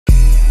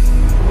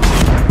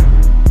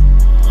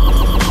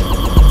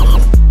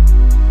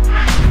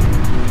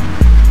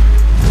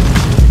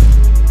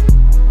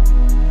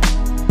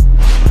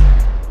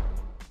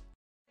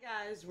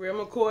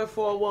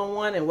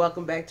McCoy411 and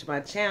welcome back to my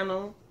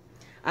channel.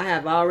 I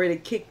have already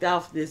kicked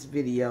off this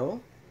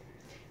video.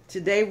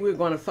 Today we're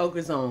going to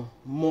focus on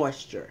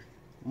moisturizing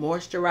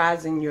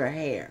your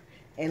hair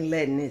and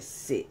letting it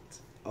sit.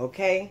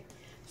 Okay,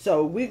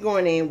 so we're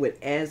going in with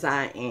As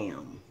I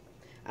Am.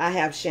 I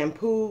have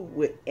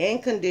shampoo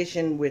and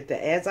condition with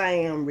the As I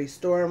Am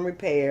Restore and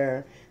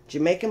Repair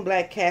Jamaican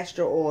Black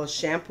Castor Oil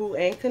shampoo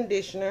and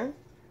conditioner.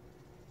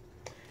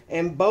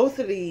 And both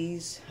of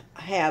these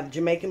have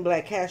Jamaican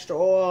Black Castor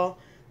Oil,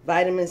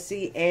 vitamin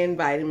C, and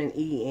vitamin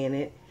E in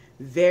it.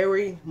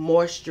 Very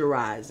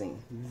moisturizing.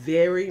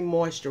 Very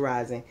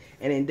moisturizing.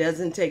 And it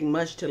doesn't take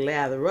much to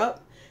lather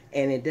up.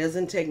 And it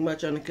doesn't take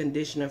much on the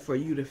conditioner for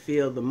you to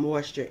feel the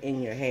moisture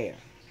in your hair.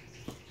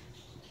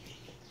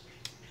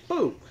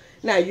 Boom.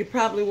 Now, you're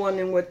probably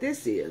wondering what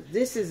this is.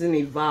 This is an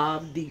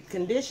Evolve Deep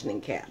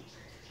Conditioning Cap.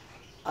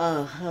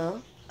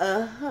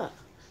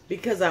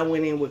 Because I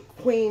went in with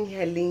Queen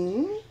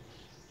Helene.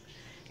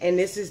 And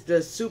this is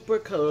the super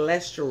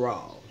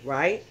cholesterol,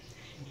 right?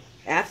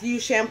 After you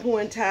shampoo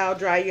and towel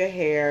dry your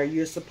hair,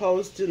 you're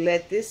supposed to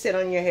let this sit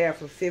on your hair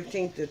for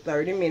 15 to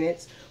 30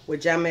 minutes,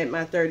 which I'm at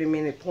my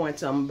 30-minute point,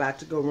 so I'm about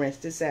to go rinse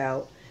this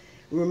out.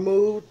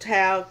 Remove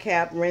towel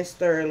cap, rinse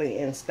thoroughly,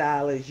 and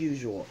style as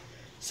usual.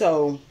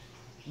 So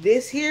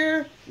this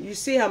here, you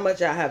see how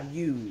much I have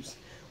used.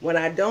 When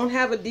I don't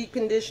have a deep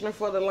conditioner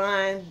for the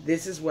line,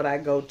 this is what I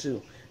go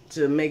to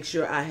make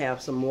sure I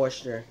have some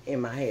moisture in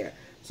my hair.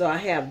 So I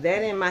have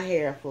that in my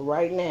hair for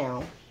right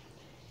now.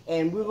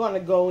 And we're going to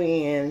go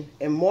in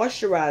and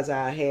moisturize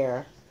our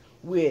hair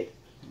with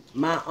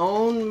my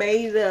own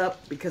made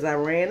up, because I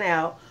ran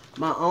out,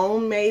 my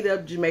own made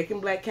up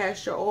Jamaican Black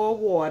Castor Oil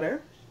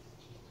water.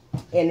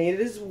 And it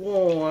is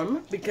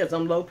warm because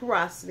I'm low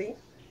porosity.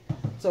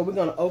 So we're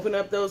going to open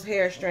up those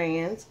hair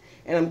strands.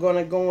 And I'm going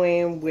to go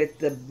in with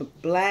the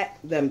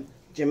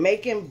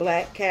Jamaican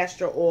Black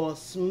Castor Oil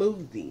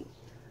smoothie.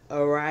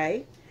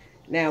 Alright.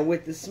 Now,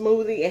 with the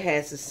smoothie, it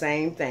has the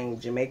same thing.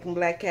 Jamaican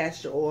Black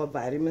Castor Oil,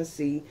 vitamin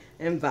C,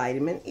 and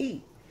vitamin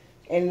E.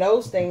 And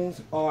those things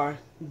are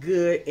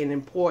good and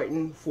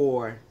important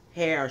for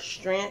hair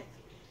strength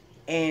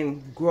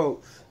and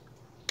growth.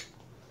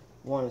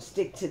 Want to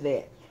stick to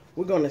that.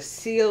 We're going to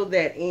seal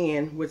that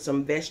in with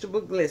some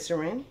vegetable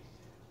glycerin.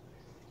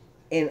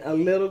 And a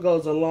little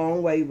goes a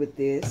long way with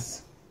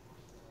this.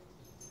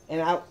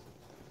 And I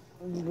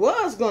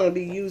was going to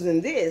be using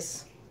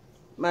this,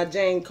 my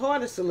Jane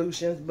Carter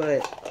solutions,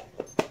 but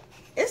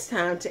it's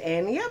time to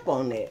ante up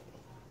on that.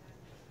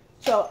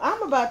 So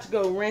I'm about to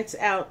go rinse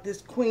out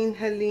this Queen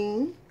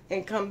Helene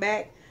and come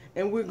back,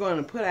 and we're going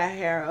to put our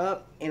hair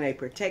up in a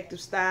protective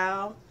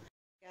style.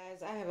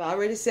 Guys, I have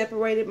already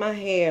separated my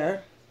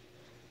hair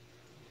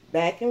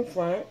back and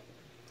front.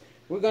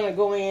 We're going to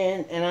go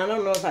in, and I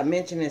don't know if I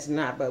mentioned this or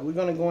not, but we're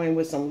going to go in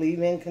with some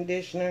leave-in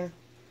conditioner.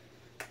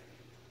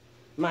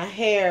 My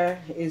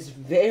hair is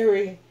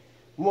very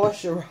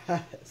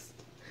moisturized.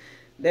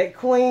 That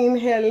Queen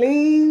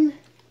Helene,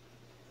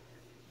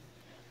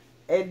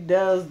 it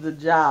does the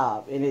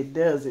job, and it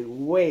does it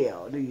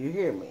well. Do you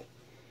hear me?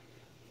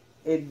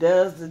 It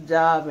does the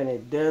job, and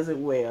it does it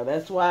well.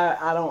 That's why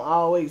I don't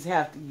always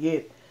have to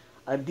get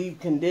a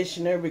deep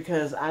conditioner,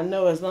 because I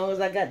know as long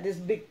as I got this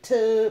big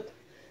tub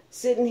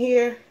sitting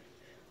here,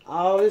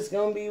 all is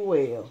going to be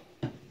well.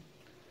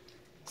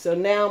 So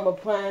now I'm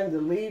applying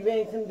the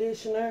leave-in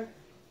conditioner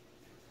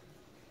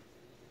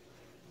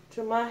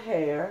to my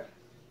hair.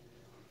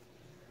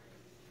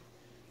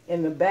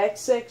 In the back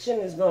section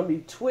is going to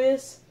be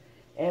twists,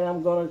 and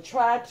I'm going to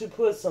try to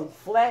put some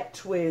flat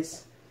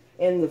twists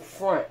in the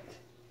front,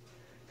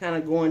 kind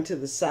of going to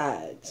the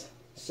sides.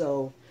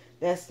 So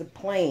that's the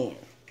plan.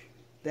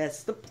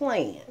 That's the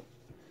plan.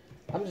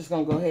 I'm just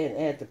going to go ahead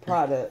and add the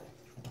product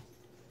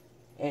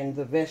and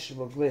the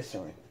vegetable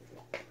glycerin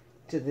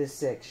to this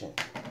section.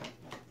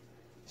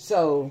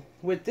 So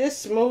with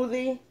this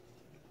smoothie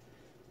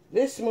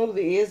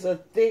is a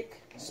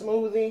thick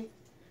smoothie.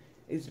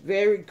 It's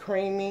very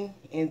creamy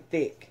and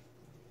thick.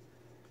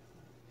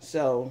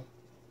 So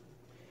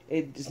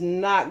it's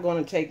not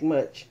going to take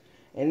much.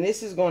 And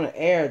this is going to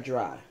air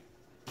dry.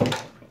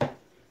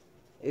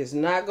 It's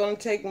not going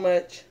to take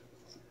much.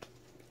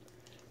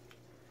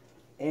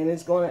 And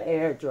it's going to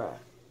air dry.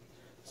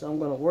 So I'm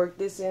going to work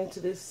this into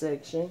this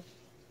section.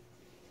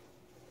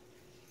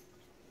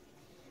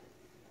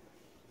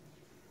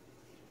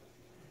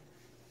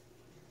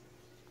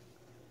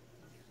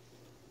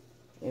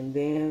 And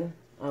then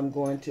I'm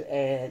going to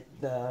add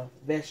the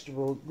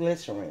vegetable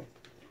glycerin,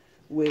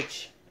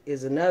 which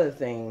is another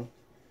thing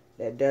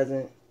that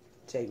doesn't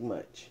take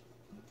much.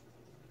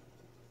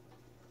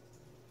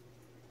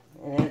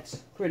 And that's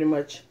pretty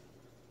much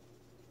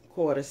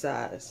quarter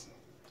size.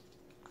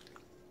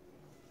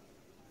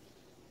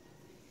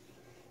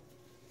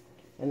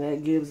 And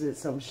that gives it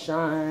some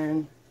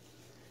shine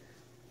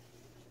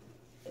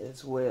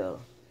as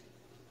well.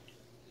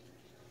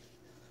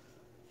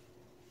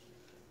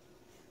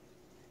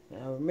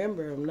 Now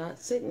remember, I'm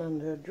not sitting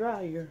under a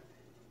dryer.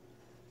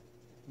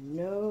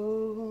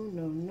 No,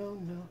 no, no,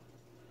 no.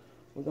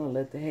 We're going to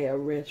let the hair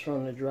rest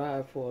from the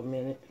dryer for a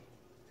minute.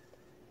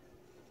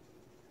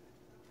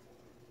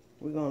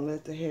 We're going to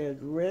let the hair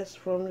rest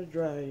from the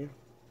dryer.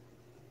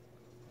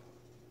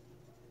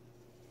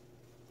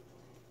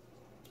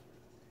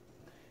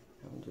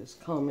 I'm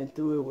just combing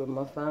through it with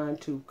my fine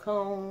tooth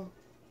comb.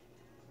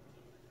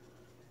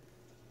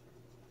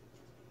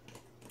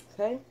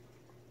 Okay.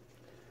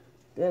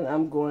 Then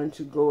I'm going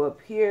to go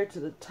up here to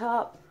the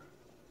top,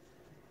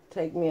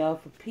 take me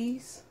off a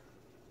piece,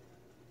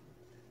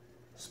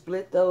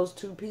 split those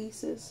two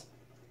pieces,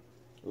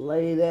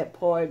 lay that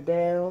part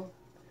down,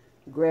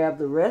 grab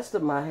the rest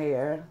of my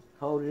hair,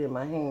 hold it in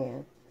my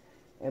hand,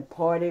 and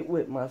part it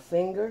with my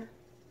finger.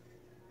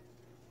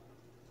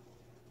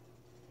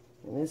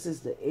 And this is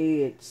the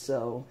edge,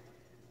 so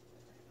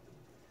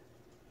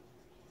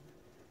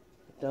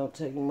it don't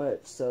take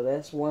much. So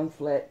that's one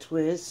flat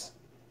twist.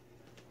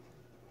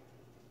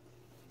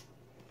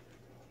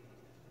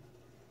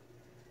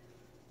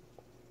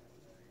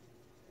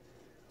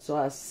 So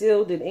I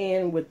sealed it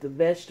in with the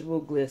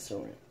vegetable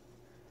glycerin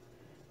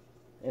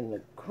and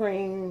the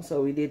cream.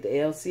 So we did the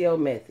LCO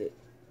method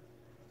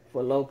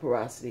for low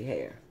porosity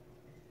hair.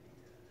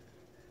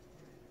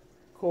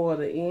 Coil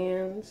the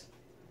ends.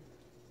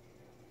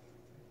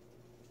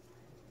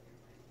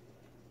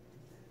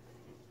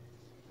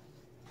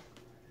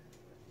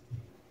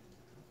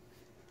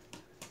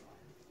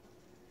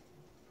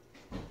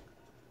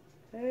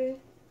 Okay.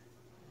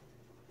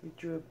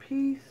 Get you a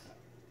piece.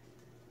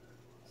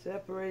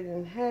 Separate it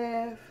in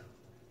half.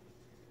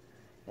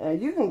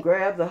 And you can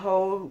grab the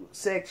whole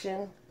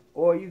section,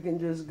 or you can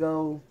just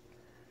go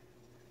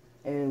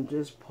and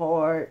just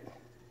part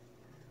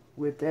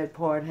with that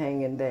part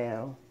hanging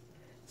down.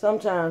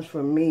 Sometimes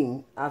for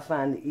me, I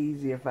find it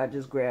easier if I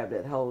just grab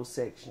that whole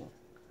section.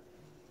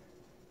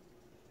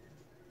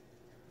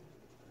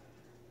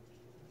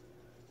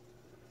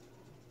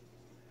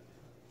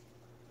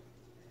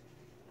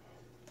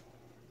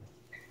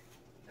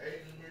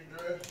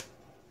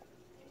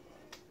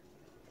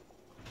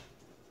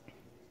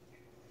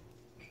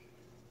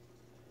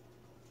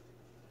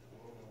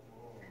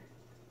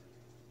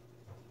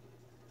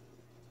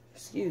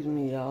 Excuse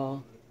me,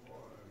 y'all.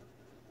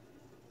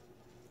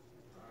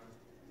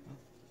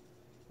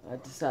 I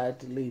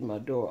decided to leave my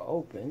door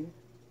open.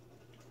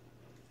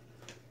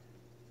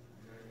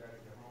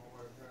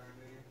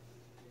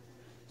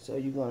 So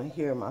you're going to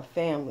hear my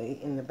family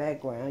in the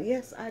background.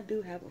 Yes, I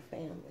do have a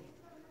family.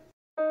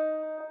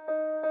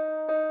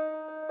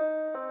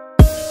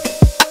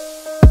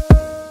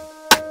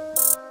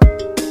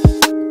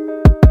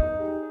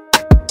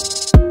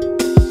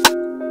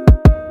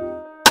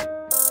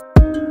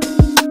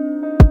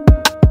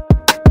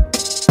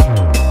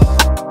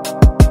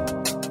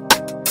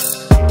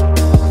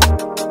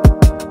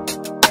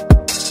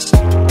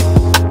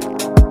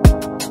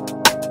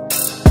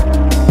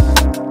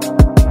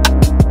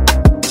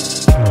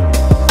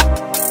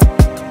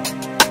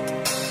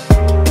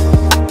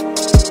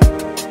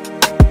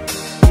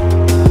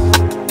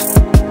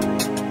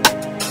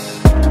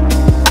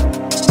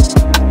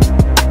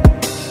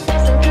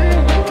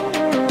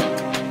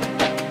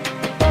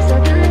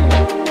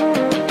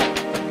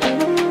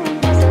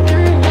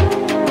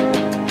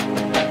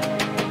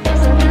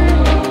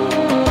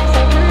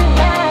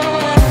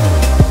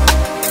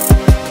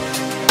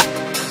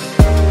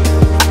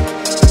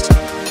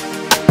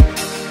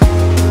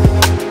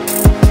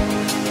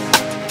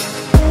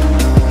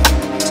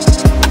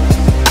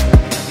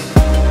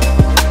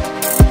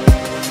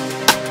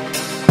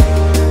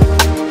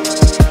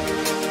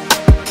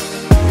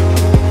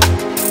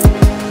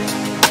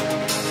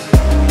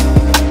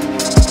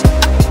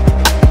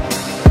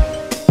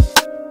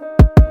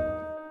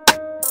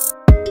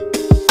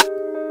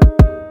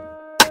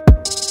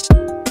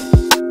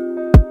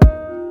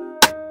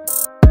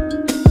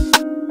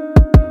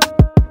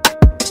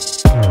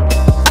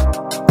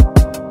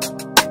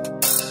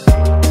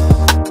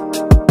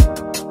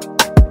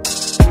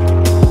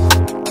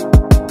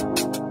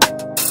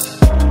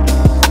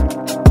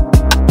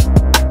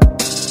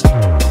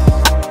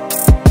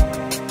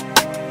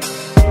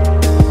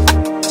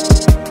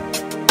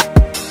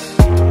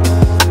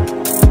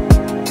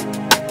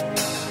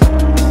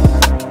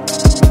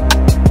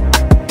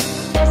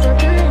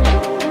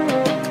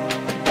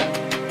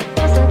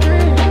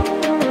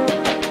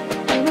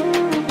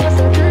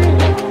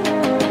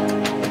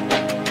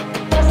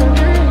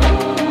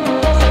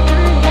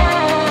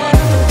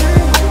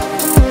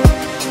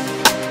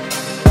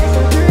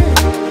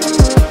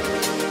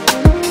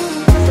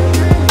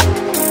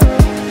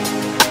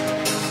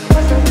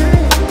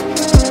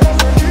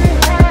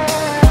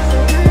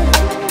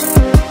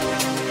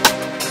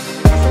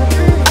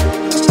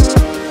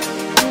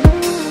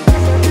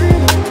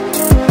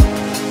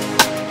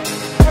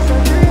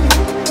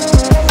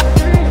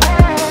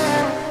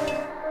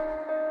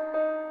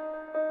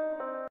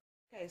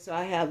 So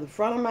I have the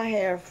front of my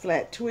hair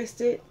flat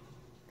twisted,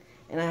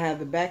 and I have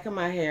the back of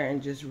my hair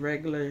in just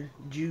regular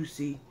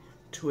juicy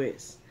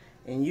twists.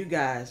 And you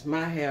guys,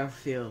 my hair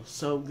feels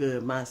so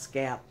good. My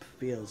scalp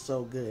feels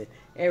so good.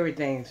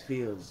 Everything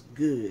feels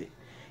good.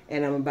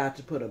 And I'm about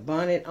to put a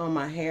bonnet on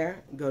my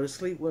hair, go to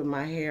sleep with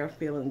my hair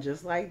feeling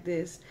just like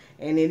this.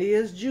 And it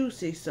is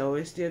juicy, so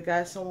it still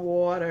got some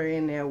water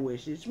in there,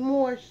 which is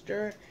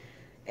moisture.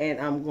 And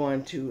I'm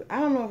going to, I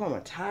don't know if I'm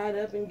going to tie it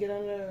up and get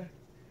under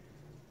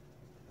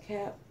the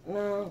cap.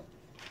 No,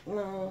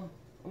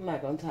 I'm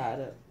not going to tie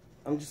it up.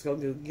 I'm just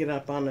going to get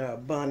up under a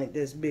bonnet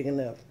that's big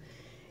enough.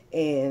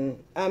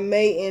 And I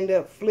may end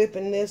up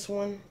flipping this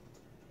one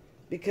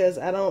because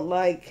I don't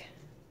like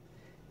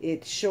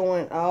it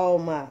showing all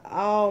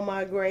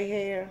my gray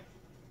hair.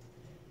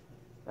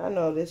 I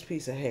know this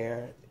piece of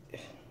hair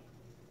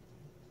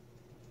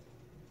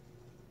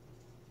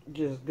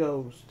just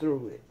goes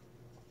through it.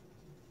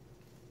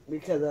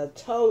 Because I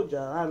told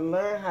y'all I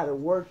learned how to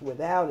work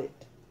without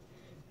it.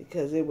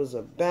 Because it was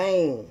a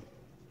bang.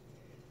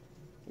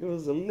 It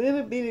was a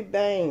little bitty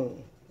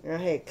bang. And I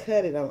had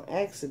cut it on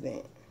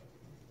accident.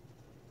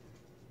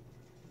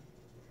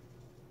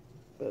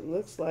 But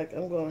looks like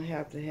I'm going to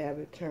have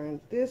it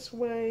turned this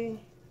way.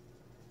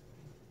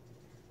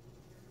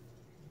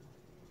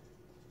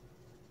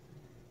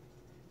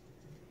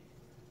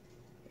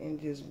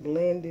 And just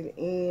blend it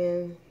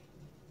in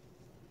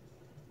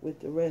with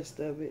the rest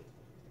of it.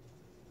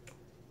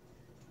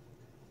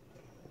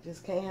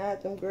 Just can't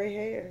hide them gray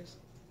hairs.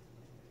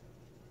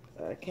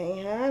 I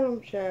can't hide them,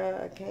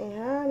 child. I can't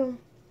hide them.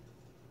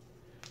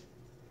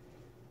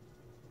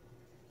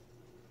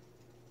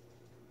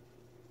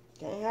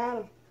 Can't hide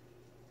them.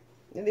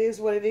 It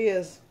is what it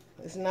is.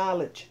 It's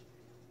knowledge.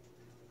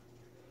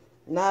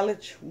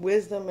 Knowledge,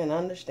 wisdom, and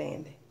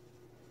understanding.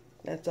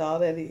 That's all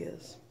that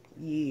is.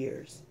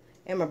 Years.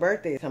 And my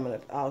birthday is coming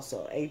up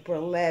also.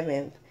 April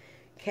 11th.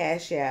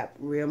 Cash App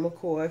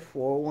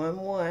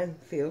RealMcCoy411.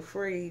 Feel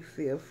free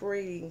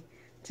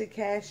to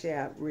Cash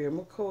App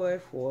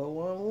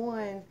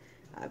RealMcCoy411.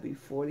 I'll be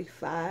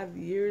 45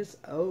 years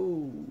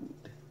old.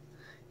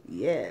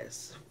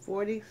 Yes,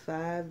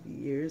 45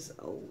 years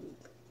old.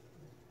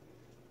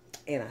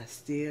 And I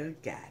still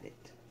got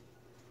it.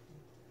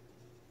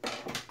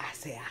 I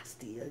say I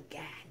still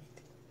got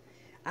it.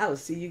 I will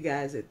see you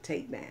guys at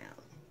Takedown.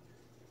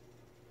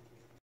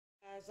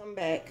 Guys, I'm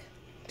back.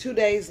 2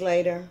 days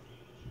later.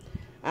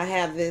 I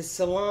have this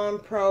Salon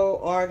Pro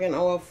Argan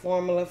Oil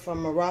Formula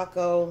from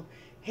Morocco.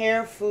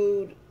 Hair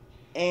food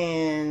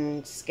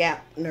and scalp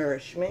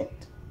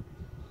nourishment.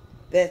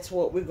 That's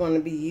what we're going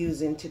to be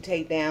using to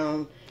take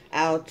down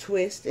our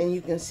twist. And you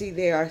can see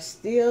they are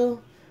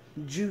still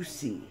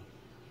juicy.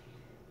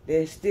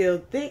 They're still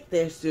thick.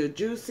 They're still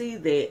juicy.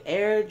 They're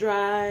air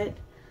dried.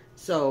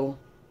 So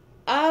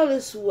all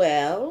is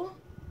well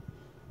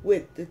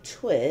with the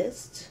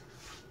twist.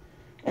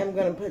 I'm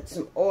going to put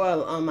some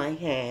oil on my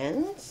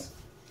hands.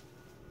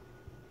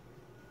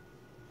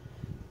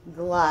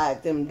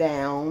 Glide them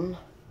down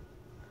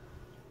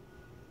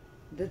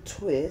the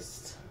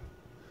twist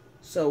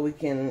so we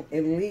can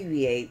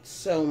alleviate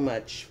so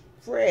much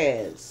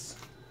frizz.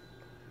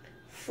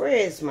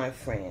 Frizz, my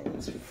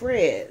friends.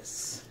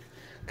 Frizz.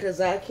 Because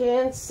I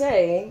can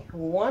say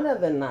one of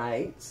the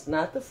nights,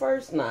 not the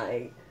first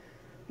night,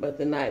 but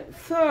the night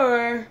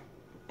before,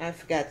 I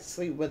forgot to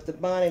sleep with the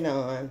bonnet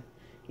on.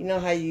 You know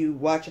how you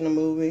watching a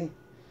movie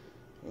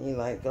and you're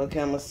like,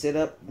 okay, I'm going to sit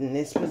up in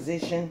this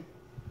position.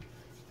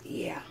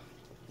 Yeah.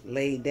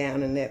 Laid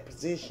down in that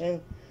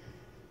position.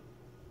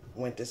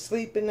 Went to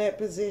sleep in that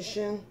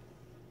position.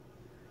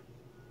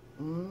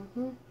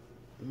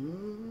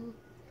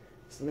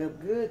 Slept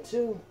good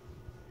too.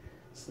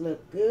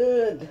 Slept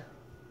good.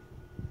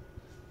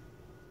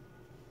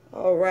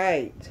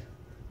 Alright.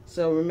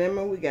 So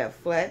remember we got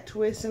flat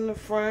twist in the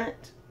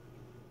front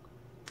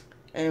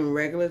and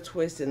regular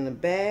twist in the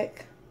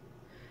back.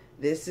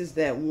 This is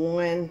that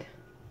one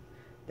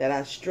that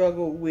I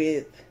struggled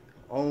with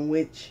on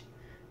which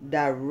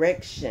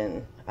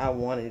direction I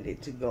wanted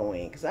it to go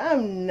in, because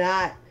I'm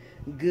not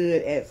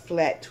good at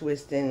flat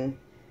twisting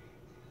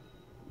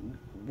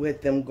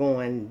with them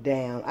going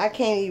down. I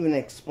can't even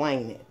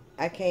explain it.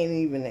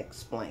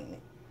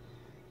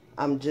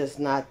 I'm just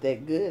not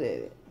that good at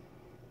it.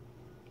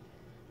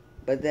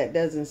 But that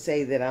doesn't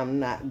say that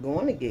I'm not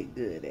going to get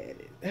good at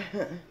it.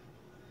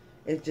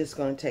 It's just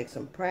going to take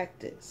some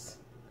practice.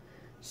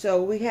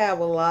 So we have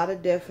a lot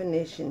of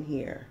definition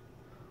here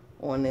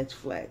on this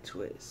flat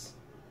twist.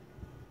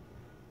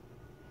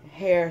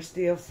 Hair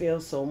still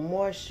feels so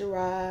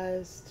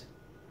moisturized.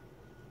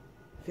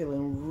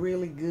 Feeling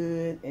really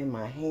good in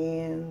my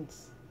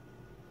hands.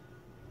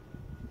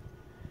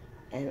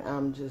 And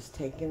I'm just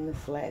taking the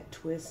flat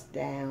twist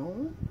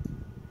down.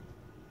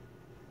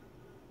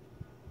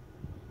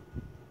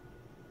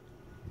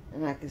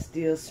 And I can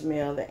still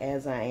smell the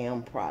As I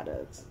Am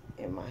products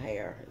in my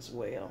hair as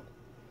well.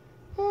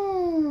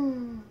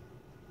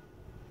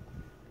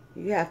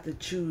 You have to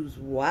choose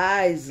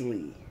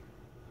wisely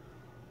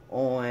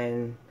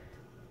on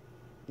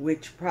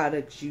which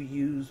products you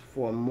use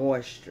for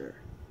moisture.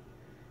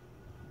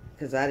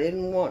 Because I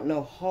didn't want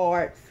no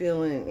hard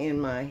feeling in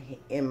my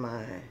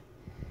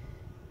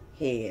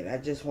head. I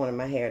just wanted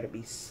my hair to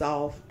be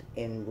soft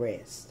and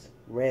rest.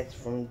 Rest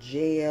from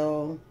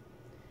gel.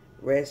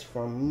 rest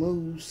from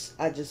mousse.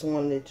 I just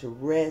wanted it to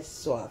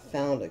rest, so I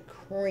found a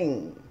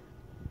cream.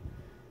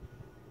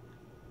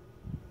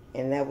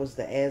 And that was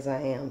the As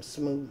I Am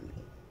smoothie.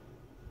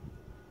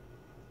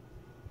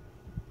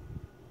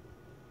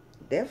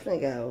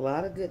 Definitely got a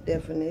lot of good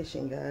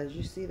definition, guys.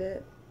 You see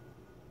that?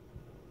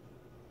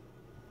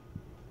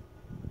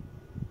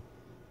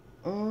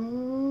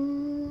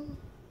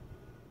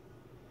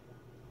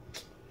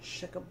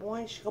 Shaka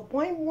boing, shaka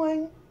boing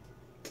boing.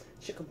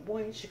 Shaka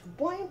boing, shaka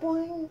boing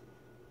boing.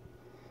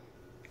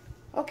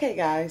 Okay,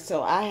 guys,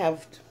 so I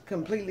have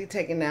completely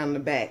taken down the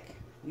back.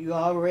 You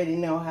already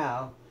know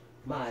how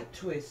my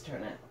twist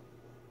turned out.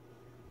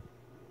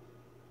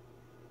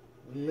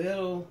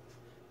 Little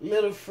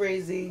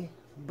frizzy,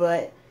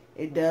 but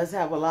it does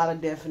have a lot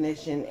of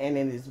definition, and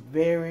it is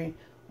very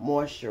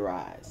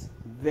moisturized.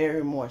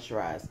 Very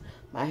moisturized.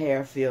 My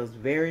hair feels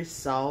very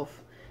soft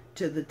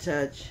to the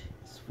touch.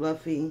 It's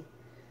fluffy.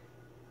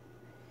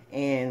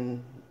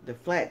 And the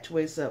flat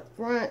twist up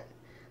front,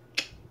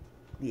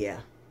 yeah.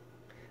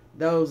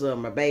 Those are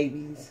my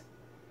babies.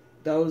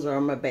 Those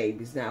are my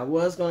babies. Now, I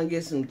was going to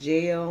get some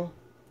gel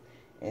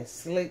and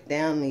slick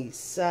down these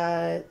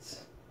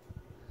sides.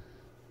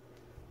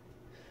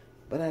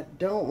 But I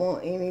don't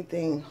want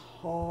anything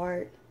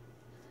hard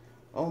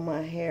on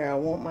my hair. I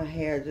want my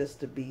hair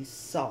just to be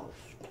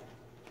soft.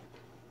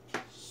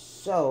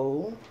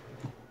 So,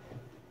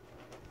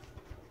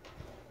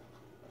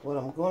 what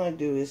I'm going to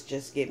do is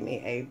just get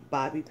me a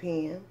bobby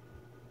pin.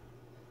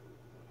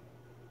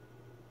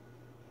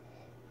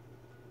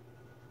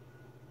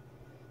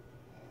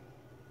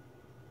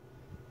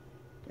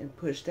 And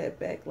push that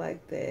back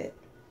like that.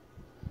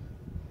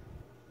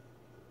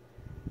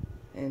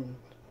 And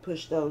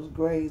push those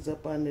grays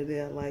up under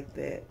there like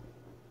that.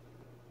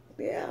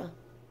 Yeah.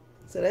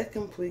 So that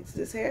completes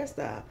this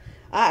hairstyle.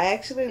 I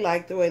actually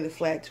like the way the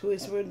flat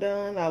twists were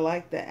done. I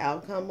like the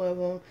outcome of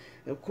them.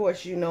 Of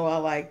course, you know I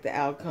like the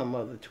outcome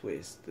of the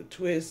twist. The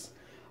twists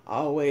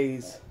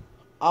always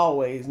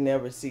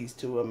never cease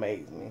to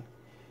amaze me.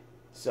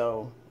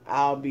 So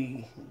I'll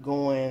be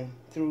going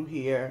through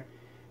here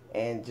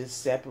and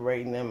just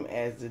separating them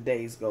as the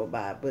days go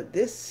by. But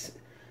this,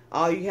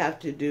 all you have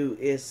to do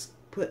is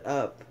put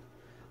your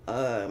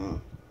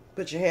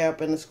hair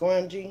up in a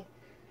scrunchie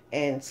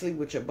and sleep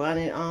with your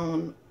bonnet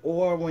on,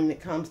 or when it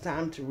comes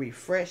time to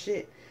refresh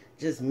it,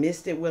 just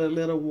mist it with a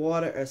little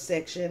water or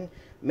section,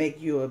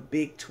 make you a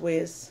big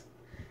twist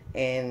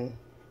and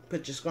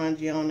put your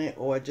scrunchie on it,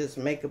 or just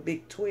make a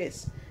big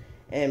twist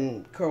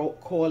and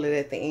coil it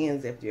at the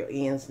ends if your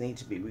ends need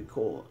to be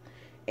recoiled.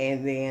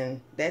 And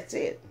then that's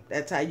it.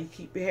 That's how you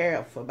keep your hair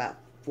up for about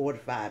 4 to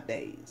 5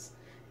 days.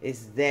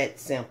 It's that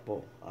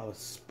simple. A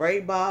spray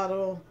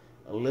bottle,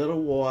 a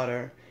little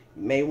water.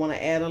 You may want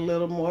to add a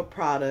little more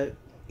product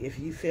if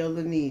you feel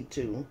the need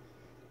to,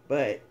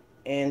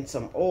 and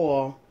some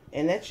oil,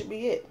 and that should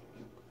be it.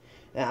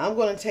 Now I'm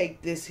going to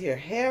take this here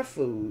hair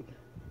food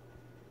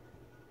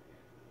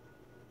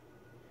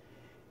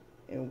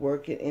and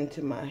work it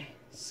into my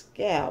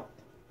scalp.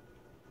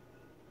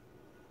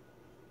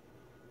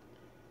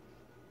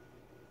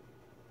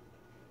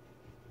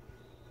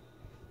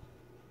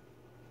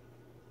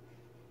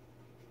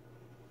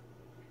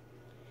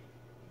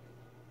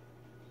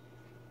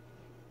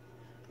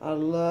 I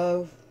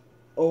love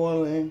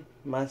oiling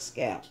my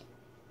scalp.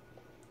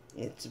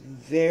 It's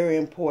very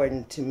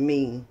important to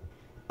me,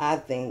 I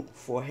think,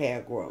 for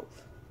hair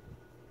growth.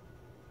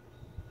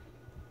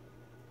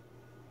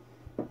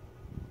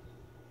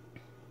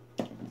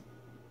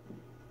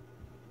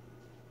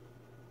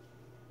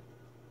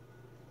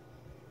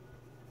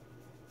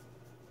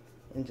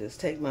 And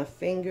just take my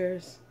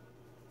fingers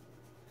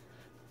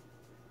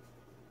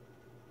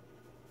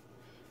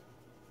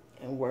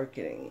and work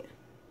it in.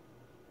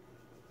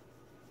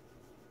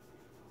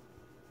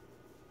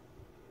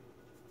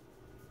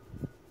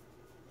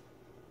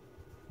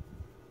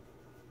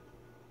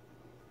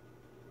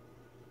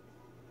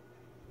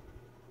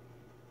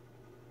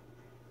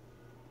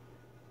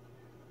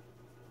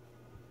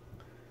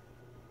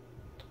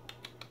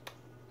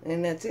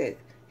 And that's it.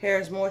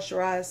 Hair is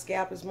moisturized,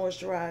 scalp is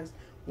moisturized.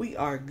 We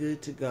are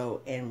good to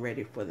go and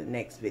ready for the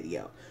next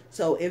video.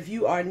 So if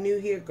you are new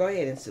here, go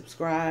ahead and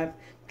subscribe.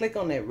 Click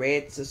on that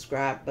red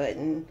subscribe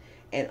button,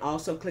 and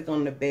also click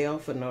on the bell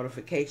for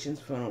notifications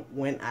from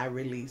when I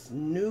release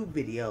new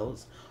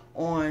videos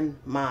on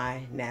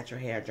my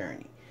natural hair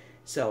journey.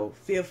 So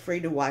feel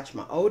free to watch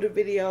my older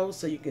videos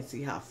so you can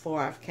see how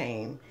far I've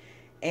came,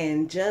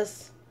 and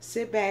just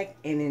sit back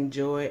and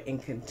enjoy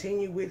and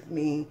continue with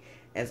me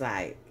as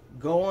I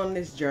go on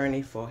this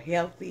journey for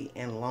healthy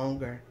and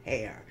longer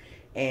hair.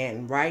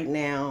 And right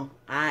now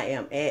I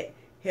am at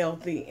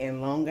healthy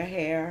and longer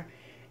hair,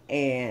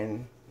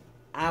 and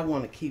I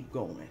want to keep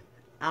going.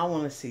 I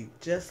want to see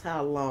just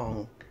how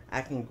long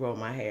I can grow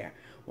my hair.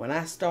 When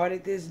I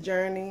started this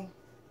journey,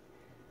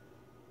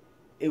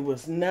 it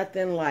was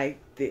nothing like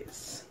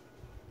this.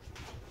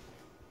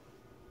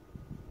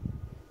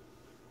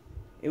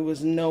 It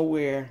was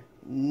nowhere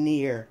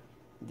near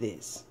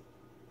this.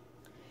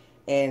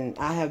 And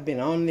I have been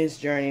on this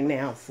journey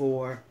now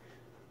for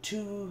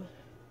two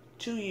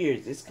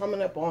years. It's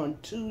coming up on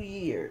 2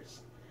 years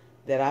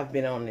that I've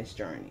been on this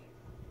journey.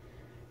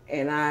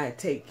 And I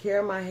take care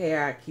of my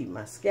hair. I keep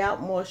my scalp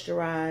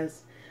moisturized.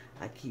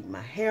 I keep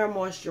my hair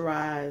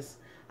moisturized.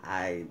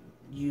 I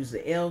use the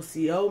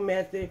LCO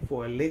method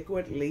for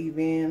liquid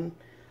leave-in,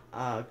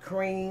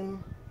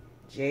 cream,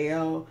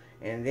 gel,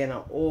 and then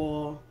an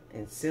oil,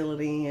 and seal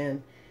it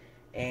in.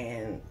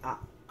 And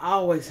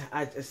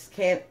I just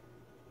can't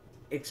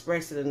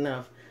express it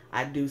enough.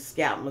 I do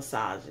scalp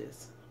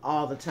massages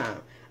all the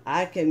time.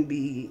 I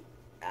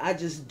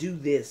just do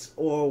this,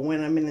 or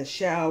when I'm in the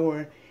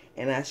shower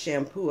and I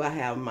shampoo, I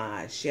have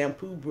my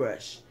shampoo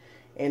brush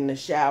in the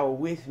shower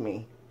with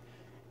me,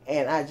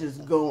 and I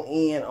just go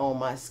in on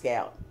my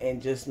scalp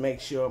and just make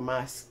sure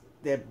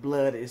that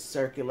blood is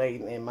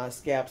circulating in my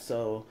scalp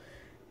so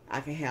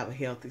I can have a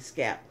healthy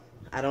scalp.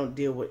 I don't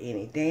deal with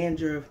any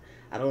dandruff.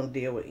 I don't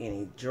deal with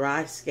any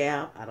dry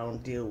scalp. I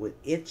don't deal with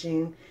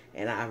itching,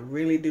 and I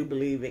really do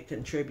believe it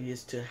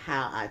contributes to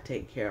how I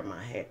take care of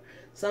my hair.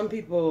 Some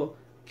people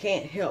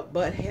can't help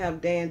but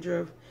have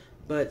dandruff,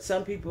 but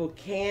some people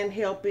can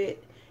help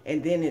it,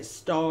 and then it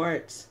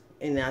starts,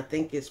 and I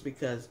think it's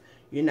because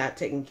you're not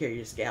taking care of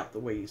your scalp the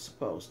way you're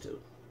supposed to.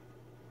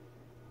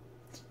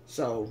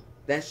 So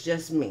that's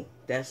just me.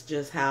 That's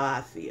just how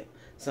I feel.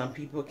 Some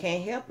people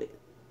can't help it.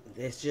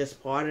 It's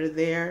just part of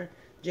their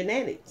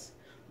genetics.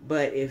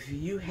 But if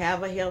you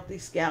have a healthy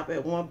scalp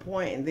at one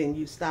point and then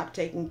you stop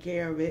taking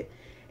care of it,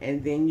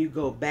 and then you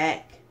go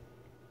back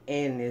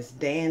and it's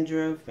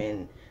dandruff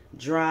and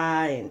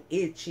dry and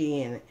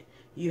itchy, and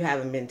you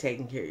haven't been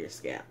taking care of your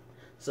scalp.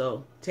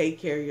 So take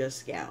care of your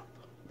scalp.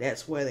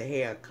 That's where the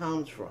hair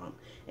comes from.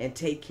 And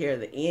take care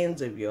of the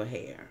ends of your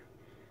hair.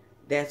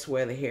 That's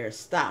where the hair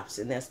stops,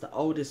 and that's the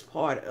oldest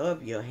part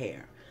of your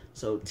hair.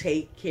 So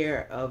take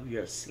care of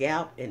your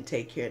scalp and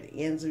take care of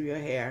the ends of your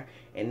hair,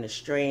 and the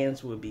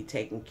strands will be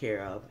taken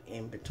care of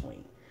in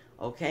between.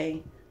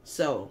 Okay?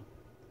 So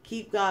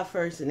keep God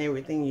first in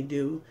everything you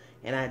do,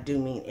 and I do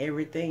mean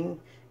everything,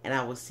 and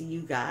I will see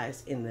you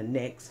guys in the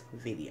next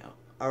video.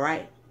 All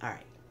right? All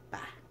right.